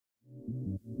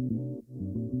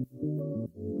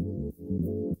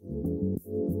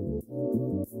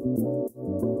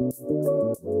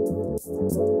Iron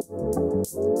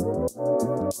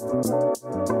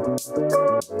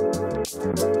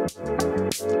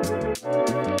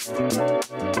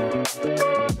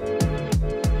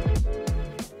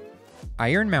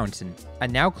Mountain, a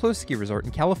now closed ski resort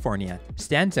in California,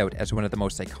 stands out as one of the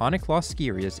most iconic lost ski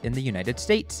areas in the United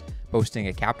States, boasting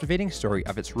a captivating story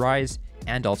of its rise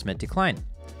and ultimate decline.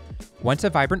 Once a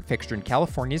vibrant fixture in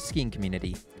California's skiing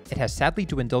community, it has sadly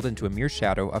dwindled into a mere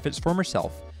shadow of its former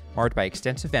self, marred by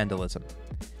extensive vandalism.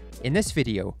 In this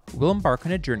video, we'll embark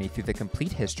on a journey through the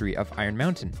complete history of Iron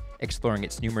Mountain, exploring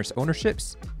its numerous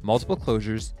ownerships, multiple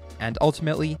closures, and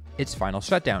ultimately, its final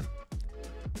shutdown.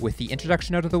 With the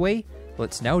introduction out of the way,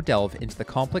 let's now delve into the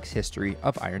complex history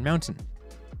of Iron Mountain.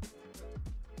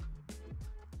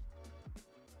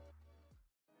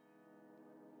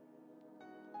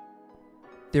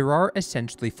 There are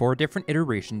essentially 4 different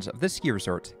iterations of the ski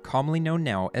resort, commonly known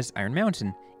now as Iron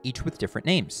Mountain, each with different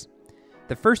names.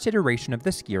 The first iteration of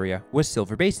the ski area was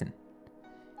Silver Basin.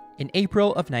 In April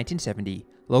of 1970,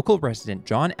 local resident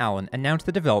John Allen announced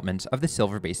the development of the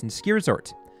Silver Basin Ski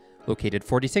Resort. Located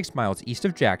 46 miles east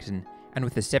of Jackson, and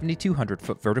with a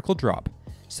 7,200-foot vertical drop,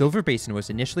 Silver Basin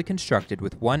was initially constructed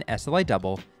with 1 SLI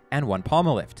double and 1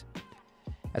 Palma lift.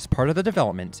 As part of the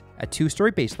development, a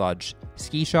 2-story base lodge,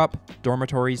 ski shop,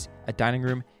 dormitories, a dining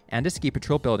room, and a ski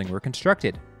patrol building were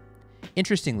constructed.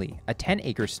 Interestingly, a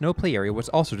 10-acre snow play area was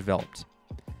also developed.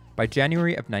 By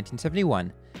January of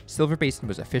 1971, Silver Basin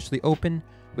was officially open,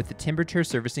 with the timber chair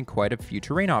servicing quite a few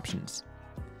terrain options.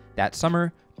 That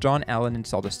summer, John Allen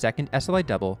installed a second SLI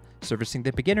double, servicing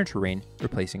the beginner terrain,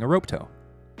 replacing a rope tow.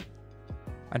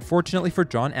 Unfortunately for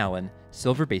John Allen,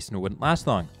 Silver Basin wouldn't last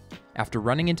long. After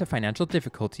running into financial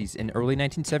difficulties in early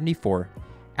 1974,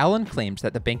 Allen claims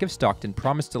that the Bank of Stockton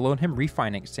promised to loan him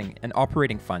refinancing and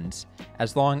operating funds,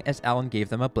 as long as Allen gave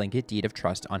them a blanket deed of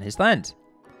trust on his land.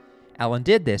 Allen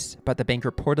did this, but the bank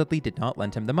reportedly did not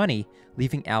lend him the money,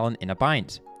 leaving Allen in a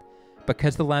bind.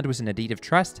 Because the land was in a deed of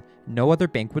trust, no other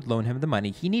bank would loan him the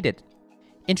money he needed.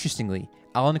 Interestingly,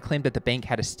 Allen claimed that the bank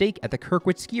had a stake at the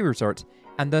Kirkwood Ski Resort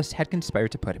and thus had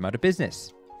conspired to put him out of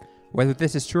business. Whether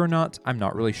this is true or not, I'm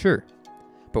not really sure.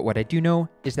 But what I do know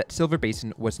is that Silver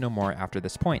Basin was no more after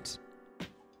this point.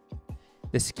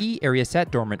 The ski area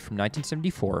sat dormant from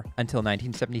 1974 until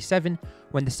 1977,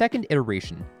 when the second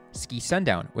iteration, Ski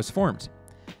Sundown, was formed.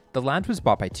 The land was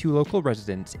bought by 2 local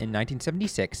residents in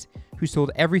 1976 who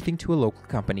sold everything to a local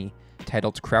company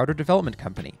titled Crowder Development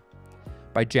Company.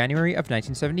 By January of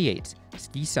 1978,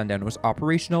 Ski Sundown was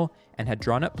operational and had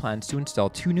drawn up plans to install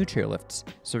 2 new chairlifts,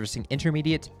 servicing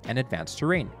intermediate and advanced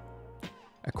terrain.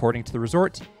 According to the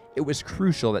resort, it was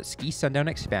crucial that Ski Sundown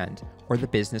expand or the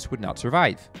business would not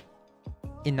survive.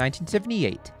 In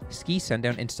 1978, Ski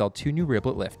Sundown installed 2 new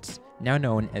riblet lifts, now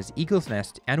known as Eagle's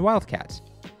Nest and Wildcat.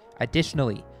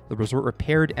 Additionally, the resort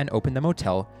repaired and opened the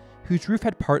motel, whose roof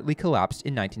had partly collapsed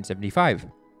in 1975.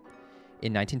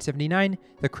 In 1979,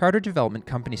 the Crowder Development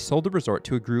Company sold the resort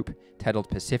to a group titled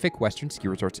Pacific Western Ski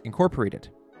Resorts Incorporated.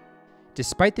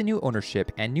 Despite the new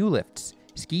ownership and new lifts,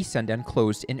 Ski Sundown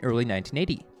closed in early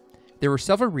 1980. There were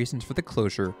several reasons for the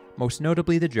closure, most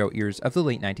notably the drought years of the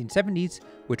late 1970s,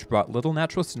 which brought little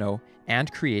natural snow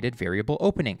and created variable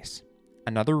openings.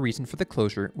 Another reason for the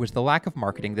closure was the lack of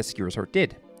marketing the ski resort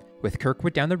did. With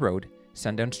Kirkwood down the road,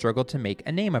 Sundown struggled to make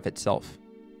a name of itself.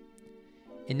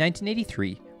 In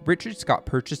 1983, Richard Scott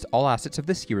purchased all assets of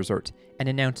the ski resort and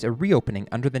announced a reopening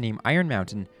under the name Iron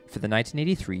Mountain for the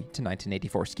 1983 to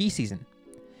 1984 ski season.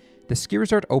 The ski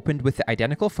resort opened with the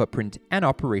identical footprint and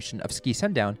operation of Ski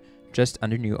Sundown, just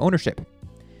under new ownership.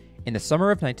 In the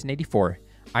summer of 1984,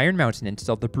 Iron Mountain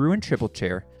installed the Bruin Triple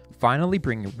Chair, finally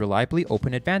bringing reliably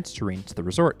open advanced terrain to the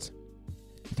resort.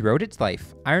 Throughout its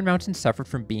life, Iron Mountain suffered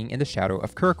from being in the shadow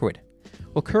of Kirkwood.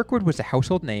 While Kirkwood was a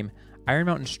household name, Iron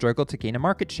Mountain struggled to gain a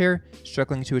market share,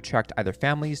 struggling to attract either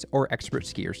families or expert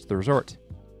skiers to the resort.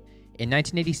 In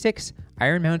 1986,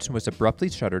 Iron Mountain was abruptly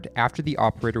shuttered after the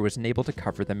operator was unable to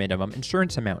cover the minimum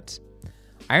insurance amounts.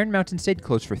 Iron Mountain stayed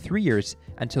closed for 3 years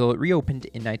until it reopened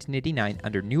in 1989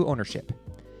 under new ownership.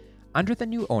 Under the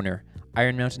new owner,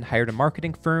 Iron Mountain hired a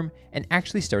marketing firm and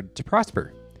actually started to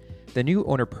prosper. The new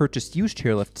owner purchased used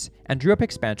chairlifts and drew up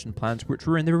expansion plans which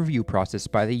were in the review process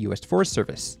by the U.S. Forest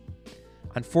Service.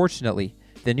 Unfortunately,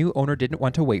 the new owner didn't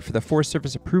want to wait for the Forest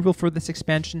Service approval for this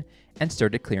expansion and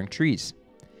started clearing trees.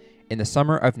 In the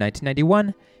summer of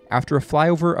 1991, after a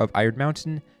flyover of Iron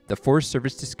Mountain, the Forest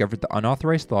Service discovered the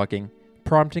unauthorized logging,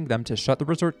 prompting them to shut the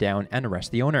resort down and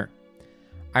arrest the owner.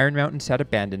 Iron Mountain sat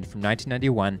abandoned from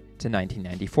 1991 to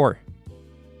 1994.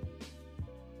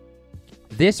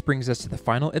 This brings us to the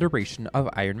final iteration of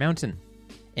Iron Mountain.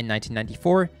 In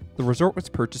 1994, the resort was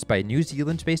purchased by a New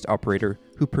Zealand-based operator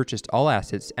who purchased all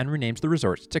assets and renamed the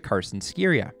resort to Carson Ski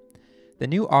Area. The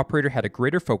new operator had a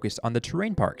greater focus on the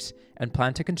terrain parks and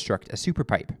planned to construct a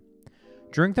superpipe.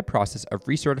 During the process of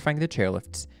recertifying the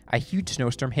chairlifts, a huge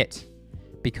snowstorm hit.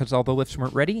 Because all the lifts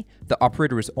weren't ready, the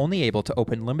operator was only able to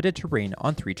open limited terrain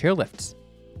on 3 chairlifts.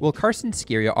 While Carson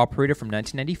Ski Area operated from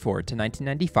 1994 to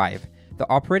 1995, the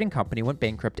operating company went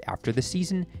bankrupt after the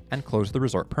season and closed the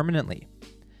resort permanently.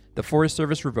 The Forest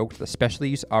Service revoked the special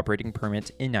use operating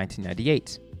permit in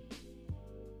 1998.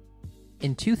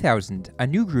 In 2000, a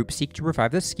new group sought to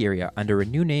revive the ski area under a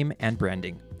new name and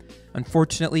branding.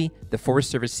 Unfortunately, the Forest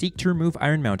Service sought to remove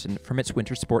Iron Mountain from its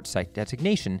winter sports site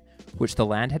designation, which the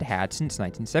land had had since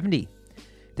 1970.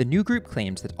 The new group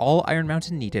claims that all Iron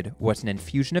Mountain needed was an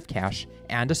infusion of cash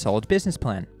and a solid business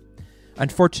plan.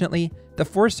 Unfortunately, the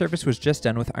Forest Service was just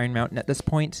done with Iron Mountain at this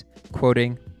point,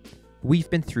 quoting, "We've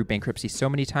been through bankruptcy so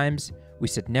many times, we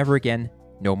said never again,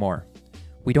 no more.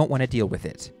 We don't want to deal with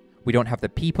it. We don't have the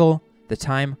people, the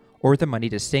time, or the money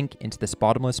to sink into this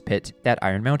bottomless pit that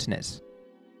Iron Mountain is."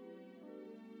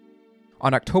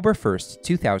 On October 1st,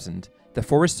 2000, the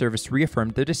Forest Service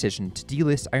reaffirmed their decision to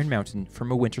delist Iron Mountain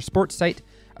from a winter sports site,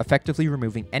 effectively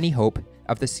removing any hope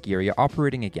of the ski area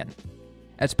operating again.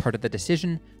 As part of the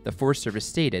decision, the Forest Service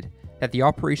stated that the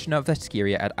operation of the ski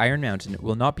area at Iron Mountain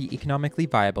will not be economically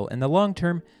viable in the long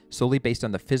term solely based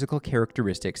on the physical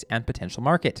characteristics and potential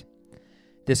market.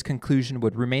 This conclusion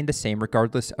would remain the same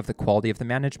regardless of the quality of the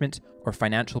management or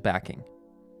financial backing.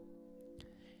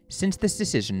 Since this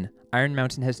decision, Iron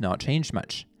Mountain has not changed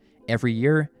much. Every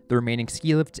year, the remaining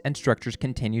ski lifts and structures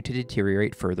continue to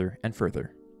deteriorate further and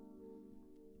further.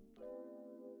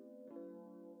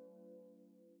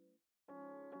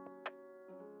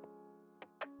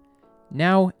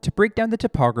 Now, to break down the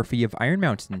topography of Iron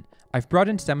Mountain, I've brought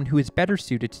in someone who is better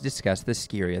suited to discuss this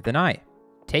ski area than I.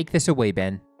 Take this away,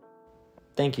 Ben.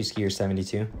 Thank you, Skier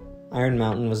 72. Iron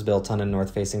Mountain was built on a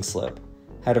north-facing slope,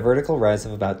 had a vertical rise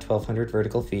of about 1,200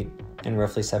 vertical feet, and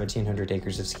roughly 1,700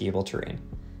 acres of skiable terrain.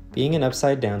 Being an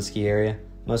upside-down ski area,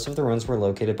 most of the runs were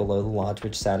located below the lodge,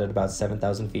 which sat at about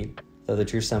 7,000 feet, though the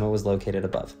true summit was located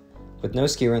above. With no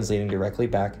ski runs leading directly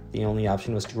back, the only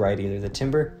option was to ride either the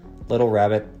Timber, Little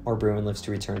Rabbit, or Bruin lifts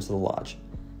to return to the lodge.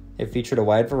 It featured a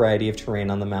wide variety of terrain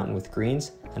on the mountain with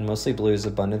greens, and mostly blues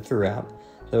abundant throughout,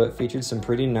 though it featured some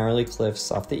pretty gnarly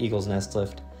cliffs off the Eagle's Nest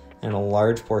lift, and a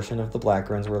large portion of the black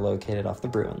runs were located off the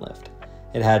Bruin lift.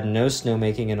 It had no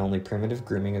snowmaking and only primitive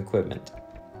grooming equipment.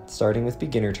 Starting with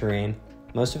beginner terrain,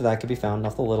 most of that could be found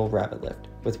off the Little Rabbit lift,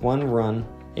 with one run,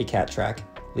 a cat track,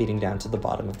 leading down to the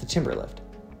bottom of the Timber lift.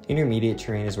 Intermediate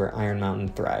terrain is where Iron Mountain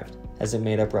thrived, as it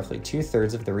made up roughly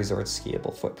 2/3 of the resort's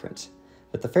skiable footprint,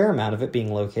 with a fair amount of it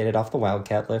being located off the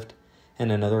Wildcat lift,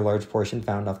 and another large portion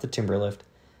found off the Timber lift.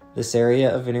 This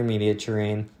area of intermediate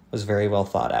terrain was very well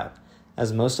thought out,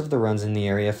 as most of the runs in the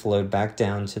area flowed back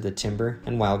down to the Timber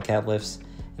and Wildcat lifts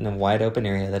in a wide open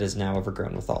area that is now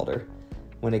overgrown with alder.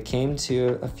 When it came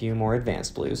to a few more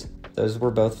advanced blues, those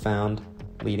were both found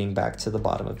leading back to the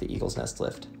bottom of the Eagle's Nest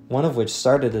lift, one of which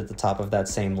started at the top of that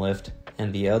same lift,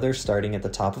 and the other starting at the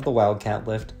top of the Wildcat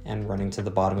lift and running to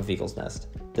the bottom of Eagle's Nest.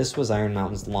 This was Iron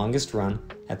Mountain's longest run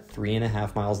at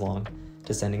 3.5 miles long,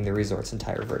 descending the resort's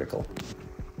entire vertical.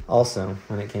 Also,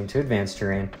 when it came to advanced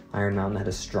terrain, Iron Mountain had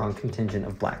a strong contingent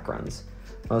of black runs,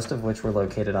 most of which were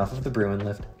located off of the Bruin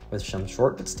lift, with some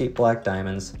short but steep black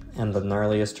diamonds, and the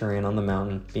gnarliest terrain on the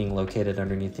mountain being located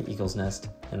underneath the Eagle's Nest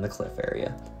in the cliff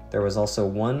area. There was also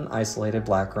one isolated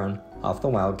black run off the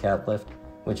Wildcat lift,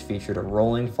 which featured a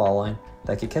rolling fall line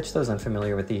that could catch those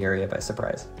unfamiliar with the area by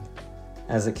surprise.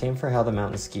 As it came for how the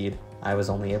mountain skied, I was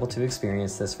only able to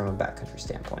experience this from a backcountry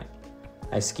standpoint.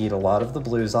 I skied a lot of the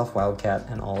blues off Wildcat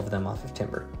and all of them off of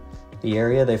Timber. The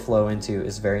area they flow into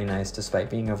is very nice despite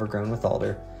being overgrown with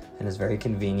alder, and is very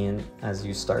convenient as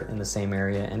you start in the same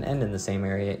area and end in the same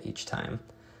area each time.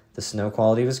 The snow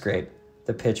quality was great,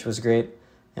 the pitch was great,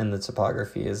 and the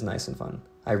topography is nice and fun.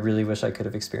 I really wish I could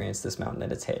have experienced this mountain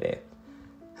in its heyday.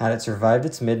 Had it survived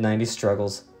its mid-90s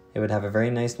struggles, it would have a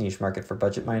very nice niche market for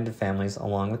budget-minded families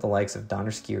along with the likes of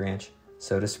Donner Ski Ranch,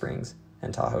 Soda Springs,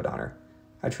 and Tahoe Donner.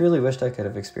 I truly wished I could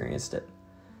have experienced it.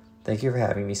 Thank you for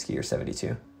having me, Skier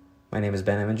 72. My name is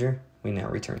Ben Eminger. We now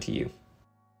return to you.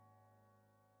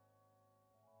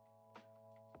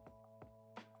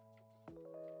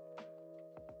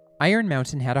 Iron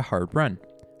Mountain had a hard run.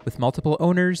 With multiple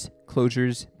owners,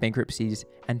 closures, bankruptcies,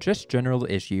 and just general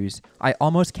issues, I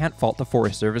almost can't fault the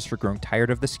Forest Service for growing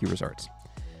tired of the ski resorts.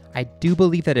 I do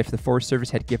believe that if the Forest Service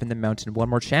had given the mountain one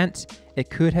more chance, it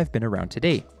could have been around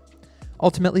today.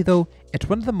 Ultimately though, it's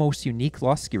one of the most unique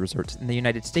lost ski resorts in the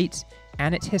United States,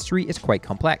 and its history is quite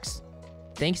complex.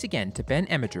 Thanks again to Ben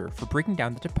Eminger for breaking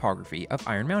down the topography of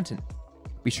Iron Mountain.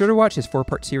 Be sure to watch his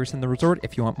 4-part series on the resort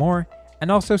if you want more,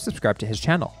 and also subscribe to his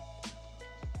channel.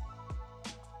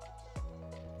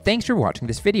 Thanks for watching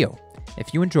this video.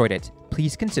 If you enjoyed it,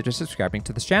 please consider subscribing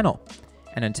to this channel.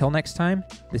 And until next time,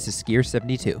 this is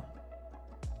Skier72.